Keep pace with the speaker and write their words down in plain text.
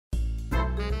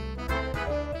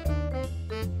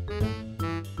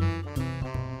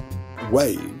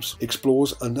Waves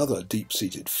explores another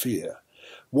deep-seated fear.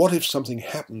 What if something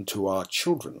happened to our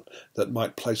children that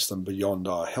might place them beyond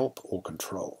our help or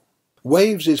control?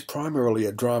 Waves is primarily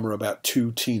a drama about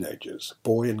two teenagers,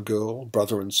 boy and girl,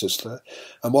 brother and sister,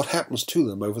 and what happens to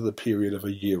them over the period of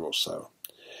a year or so.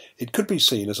 It could be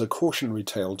seen as a cautionary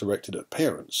tale directed at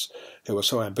parents who are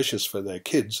so ambitious for their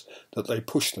kids that they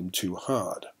push them too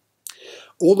hard.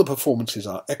 All the performances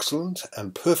are excellent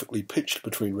and perfectly pitched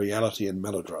between reality and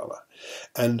melodrama,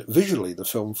 and visually the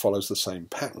film follows the same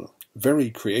pattern.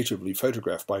 Very creatively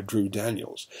photographed by Drew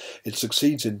Daniels, it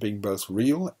succeeds in being both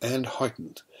real and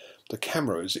heightened. The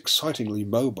camera is excitingly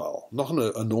mobile, not in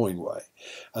an annoying way,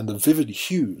 and the vivid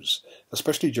hues,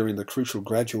 especially during the crucial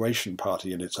graduation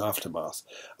party and its aftermath,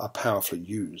 are powerfully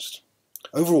used.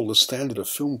 Overall, the standard of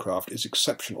filmcraft is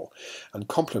exceptional and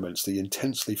complements the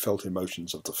intensely felt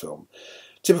emotions of the film,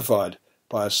 typified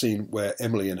by a scene where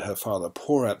Emily and her father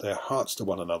pour out their hearts to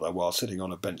one another while sitting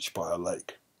on a bench by a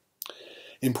lake.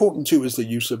 Important too is the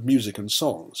use of music and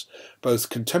songs, both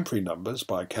contemporary numbers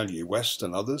by Kanye West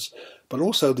and others, but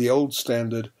also the old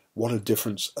standard What a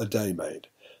Difference a Day Made,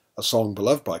 a song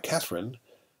beloved by Catherine,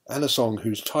 and a song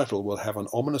whose title will have an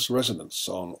ominous resonance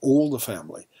on all the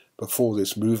family before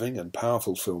this moving and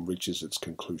powerful film reaches its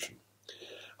conclusion.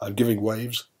 I'm giving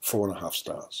Waves 4.5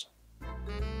 stars.